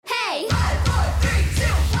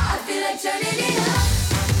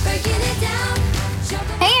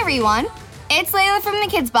everyone! It's Layla from the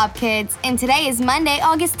KIDZ BOP Kids, and today is Monday,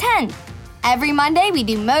 August 10th. Every Monday, we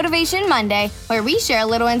do Motivation Monday, where we share a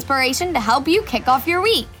little inspiration to help you kick off your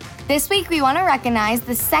week. This week, we want to recognize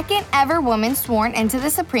the second ever woman sworn into the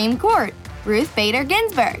Supreme Court, Ruth Bader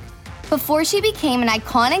Ginsburg. Before she became an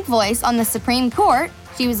iconic voice on the Supreme Court,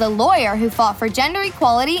 she was a lawyer who fought for gender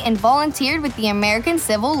equality and volunteered with the American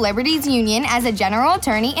Civil Liberties Union as a general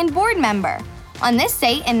attorney and board member. On this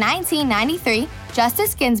date in 1993,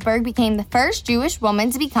 Justice Ginsburg became the first Jewish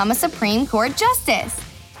woman to become a Supreme Court justice.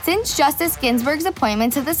 Since Justice Ginsburg's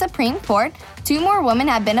appointment to the Supreme Court, 2 more women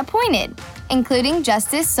have been appointed, including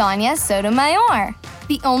Justice Sonia Sotomayor,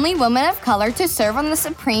 the only woman of color to serve on the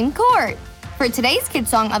Supreme Court. For today's Kid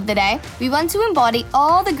Song of the Day, we want to embody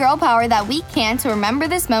all the girl power that we can to remember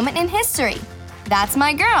this moment in history. That's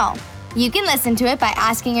My Girl. You can listen to it by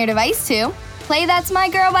asking your device to play That's My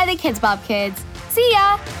Girl by the KIDZ BOP Kids. See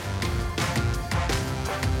ya!